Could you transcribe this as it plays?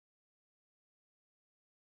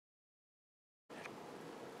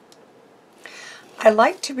I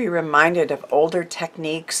like to be reminded of older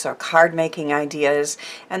techniques or card making ideas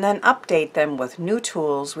and then update them with new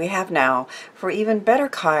tools we have now for even better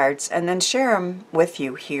cards and then share them with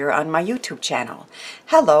you here on my YouTube channel.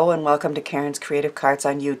 Hello and welcome to Karen's Creative Cards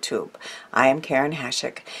on YouTube. I am Karen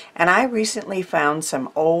Hashik and I recently found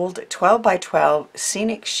some old 12 by 12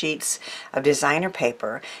 scenic sheets of designer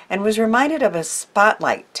paper and was reminded of a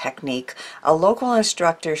spotlight technique a local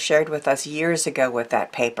instructor shared with us years ago with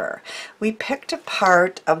that paper. We picked a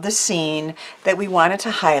part of the scene that we wanted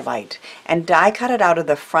to highlight and die cut it out of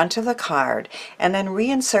the front of the card and then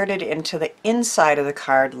reinserted into the inside of the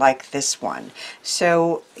card like this one.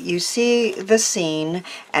 So you see the scene,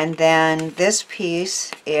 and then this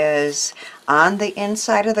piece is on the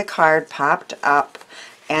inside of the card popped up,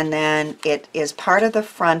 and then it is part of the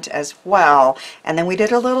front as well, and then we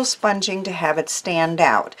did a little sponging to have it stand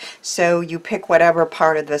out. So you pick whatever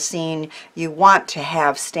part of the scene you want to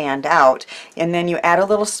have stand out, and then you add a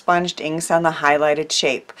little sponged inks on the highlighted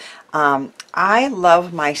shape. I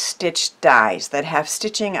love my stitched dies that have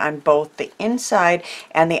stitching on both the inside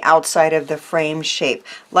and the outside of the frame shape,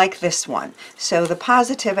 like this one. So the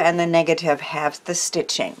positive and the negative have the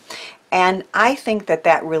stitching. And I think that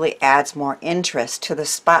that really adds more interest to the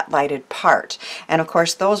spotlighted part. And of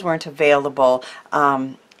course those weren't available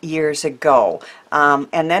years ago.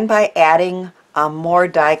 And then by adding more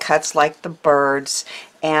die cuts like the birds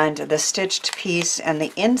and the stitched piece and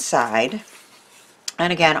the inside,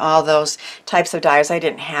 and again, all those types of dies I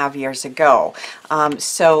didn't have years ago.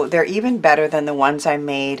 So they're even better than the ones I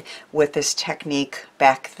made with this technique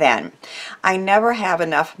back then. I never have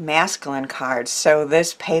enough masculine cards, so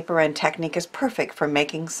this paper and technique is perfect for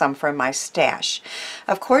making some for my stash.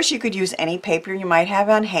 Of course, you could use any paper you might have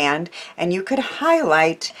on hand, and you could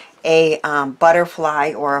highlight a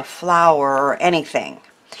butterfly or a flower or anything.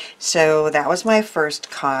 So that was my first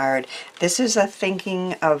card. This is a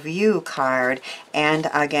Thinking of You card, and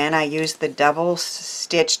again I used the double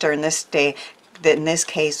stitched, or in this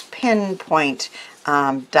case pinpoint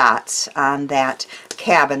dots on that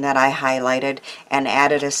cabin that I highlighted, and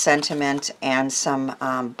added a sentiment and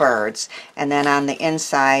some birds. And then on the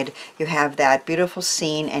inside you have that beautiful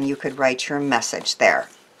scene, and you could write your message there.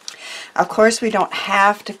 Of course, we don't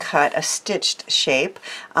have to cut a stitched shape.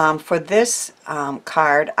 For this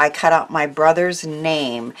card, I cut out my brother's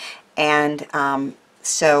name, and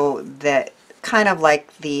so that kind of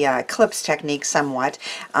like the eclipse technique somewhat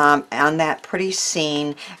on that pretty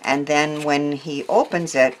scene, and then when he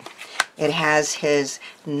opens it, it has his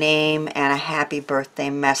name and a happy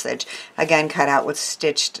birthday message. Again, cut out with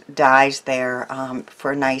stitched dies there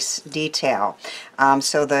for nice detail.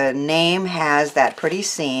 So the name has that pretty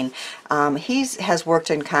scene. He has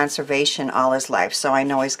worked in conservation all his life, so I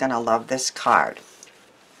know he's going to love this card.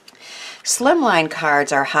 Slimline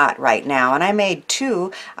cards are hot right now, and I made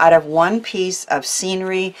two out of one piece of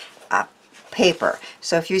scenery paper.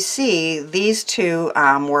 So if you see, these two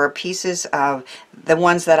were pieces of the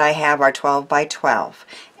ones that I have are 12 by 12,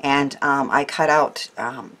 and I cut out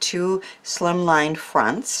two slimline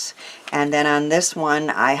fronts, and then on this one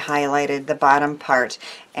I highlighted the bottom part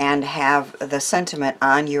and have the sentiment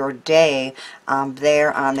on your day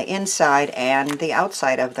there on the inside and the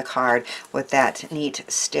outside of the card with that neat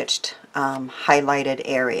stitched highlighted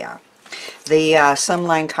area. The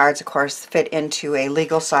slimline cards, of course, fit into a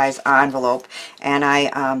legal size envelope,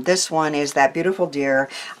 and this one is that beautiful deer.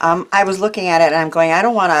 I was looking at it and I'm going, I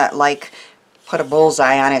don't want to like put a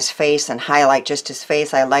bullseye on his face and highlight just his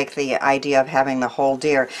face. I like the idea of having the whole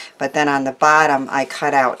deer. But then on the bottom I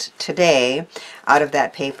cut out today out of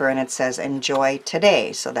that paper, and it says enjoy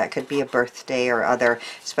today, so that could be a birthday or other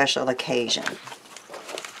special occasion.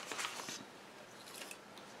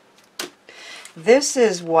 This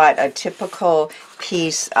is what a typical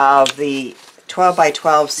piece of the 12 by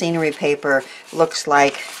 12 scenery paper looks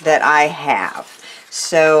like that I have.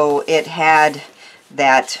 So it had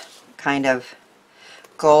that kind of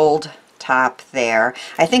gold top there.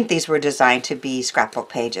 I think these were designed to be scrapbook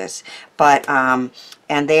pages, but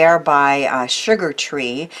and they are by Sugar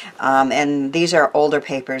Tree, and these are older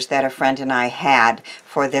papers that a friend and I had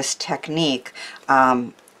for this technique.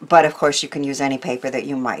 But of course you can use any paper that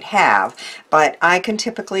you might have. But I can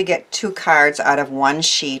typically get two cards out of one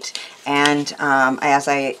sheet, and as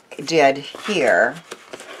I did here.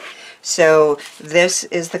 So this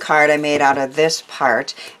is the card I made out of this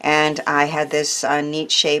part, and I had this neat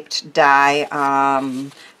shaped die,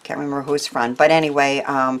 can't remember who it's from, but anyway,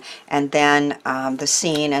 and then the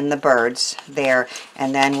scene and the birds there.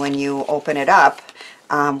 And then when you open it up,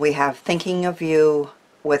 we have Thinking of You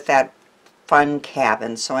with that fun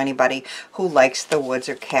cabin, so anybody who likes the woods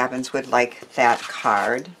or cabins would like that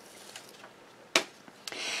card.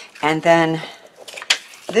 And then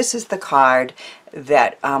this is the card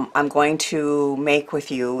that I'm going to make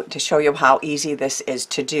with you to show you how easy this is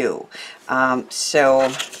to do.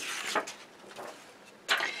 So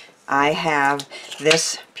I have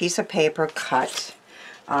this piece of paper cut.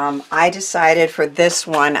 I decided for this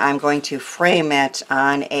one I'm going to frame it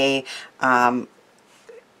on a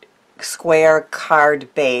square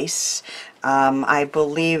card base. I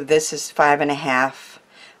believe this is 5.5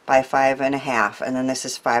 by 5.5, and then this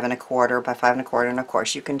is 5.25 by 5.25, and of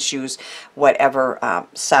course you can choose whatever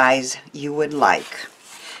size you would like.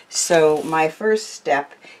 So my first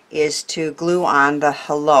step is to glue on the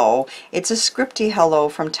hello. It's a scripty hello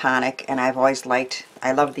from Tonic, and I've always liked,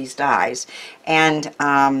 I love these dies, and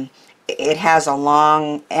it has a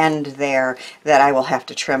long end there that I will have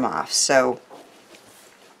to trim off. So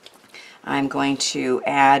I'm going to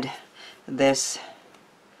add this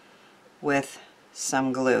with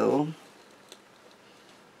some glue.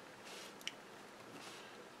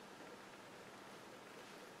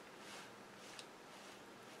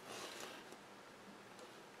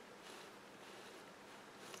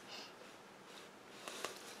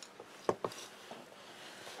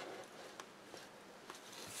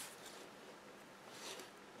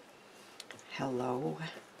 Hello,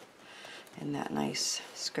 in that nice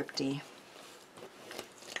scripty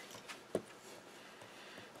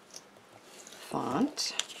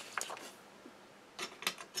font,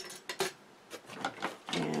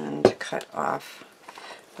 and cut off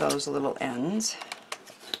those little ends.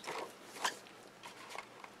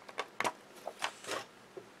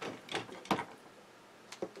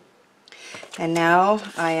 And now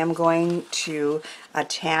I am going to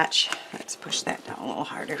attach, let's push that down a little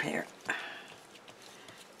harder here,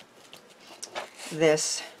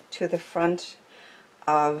 this to the front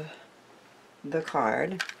of the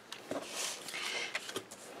card.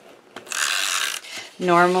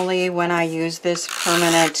 Normally when I use this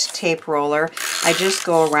permanent tape roller, I just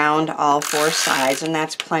go around all four sides, and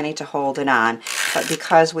that's plenty to hold it on. But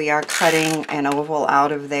because we are cutting an oval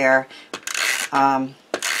out of there, I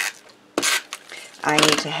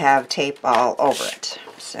need to have tape all over it.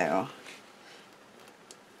 So,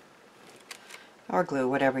 or glue,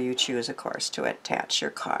 whatever you choose, of course, to attach your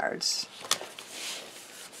cards.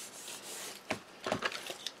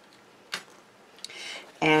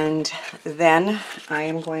 And then I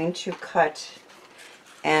am going to cut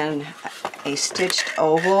a stitched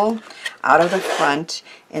oval out of the front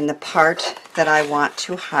in the part that I want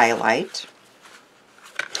to highlight.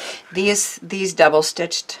 These double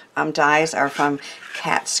stitched dies are from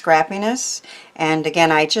Cat Scrappiness, and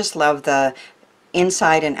again I just love the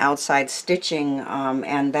inside and outside stitching,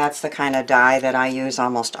 and that's the kind of die that I use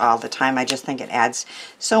almost all the time. I just think it adds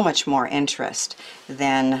so much more interest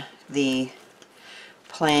than the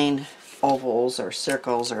plain ovals or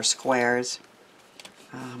circles or squares.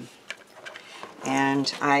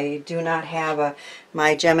 And I do not have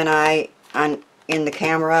my Gemini in the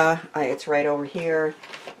camera. It's right over here,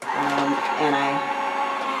 and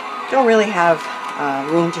I don't really have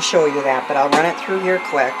room to show you that, but I'll run it through here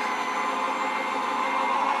quick.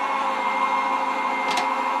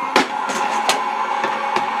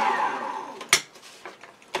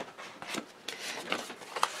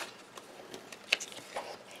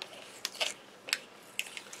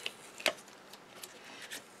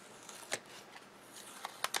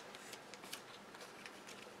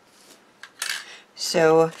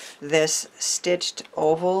 So this stitched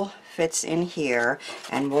oval fits in here,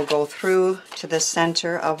 and we'll go through to the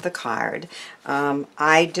center of the card.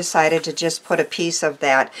 I decided to just put a piece of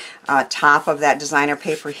that top of that designer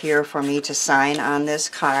paper here for me to sign on this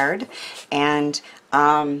card, and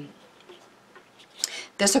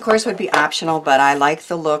this of course would be optional, but I like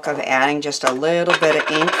the look of adding just a little bit of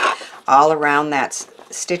ink all around that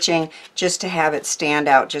stitching just to have it stand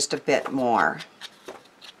out just a bit more.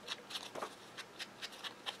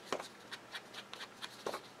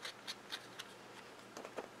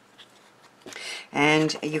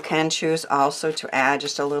 And you can choose also to add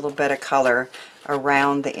just a little bit of color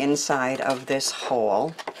around the inside of this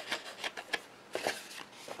hole.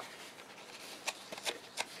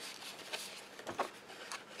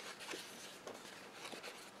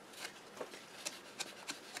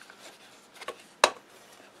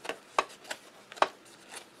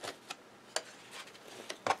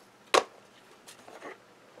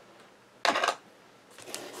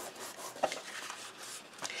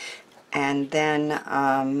 And then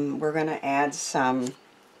we're going to add some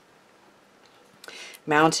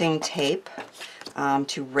mounting tape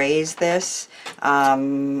to raise this.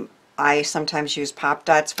 I sometimes use pop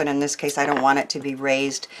dots, but in this case I don't want it to be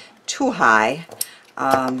raised too high,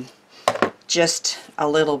 just a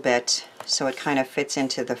little bit so it kind of fits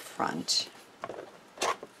into the front.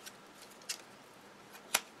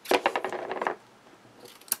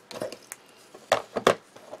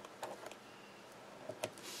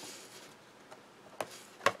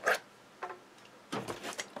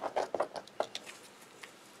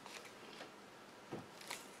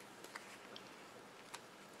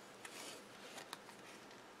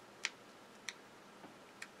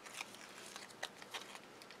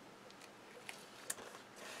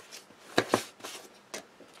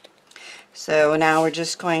 So now we're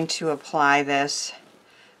just going to apply this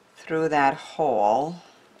through that hole.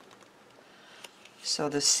 So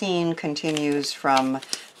the scene continues from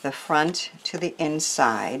the front to the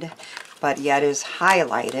inside, but yet is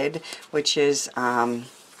highlighted, which is why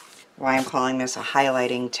I'm calling this a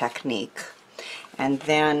highlighting technique. And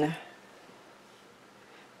then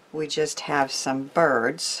we just have some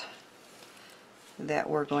birds that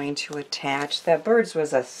we're going to attach. That birds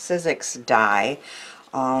was a Sizzix die.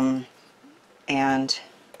 And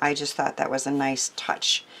I just thought that was a nice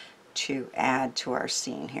touch to add to our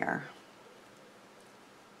scene here.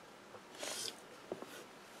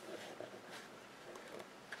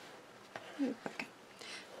 Okay.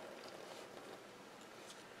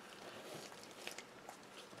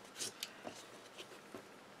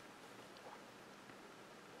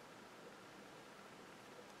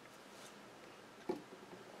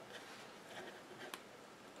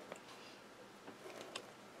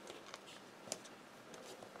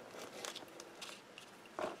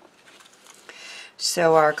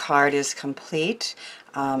 So our card is complete.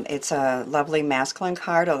 It's a lovely masculine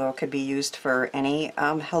card, although it could be used for any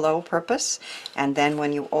hello purpose. And then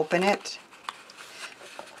when you open it,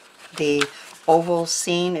 the oval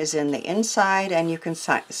scene is in the inside, and you can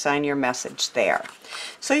sign your message there.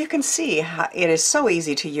 So you can see how it is so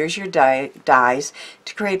easy to use your dies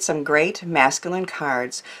to create some great masculine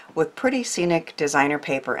cards with pretty scenic designer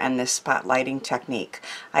paper and this spotlighting technique.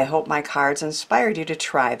 I hope my cards inspired you to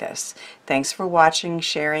try this. Thanks for watching,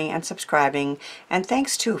 sharing, and subscribing, and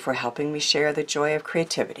thanks too for helping me share the joy of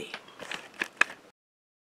creativity.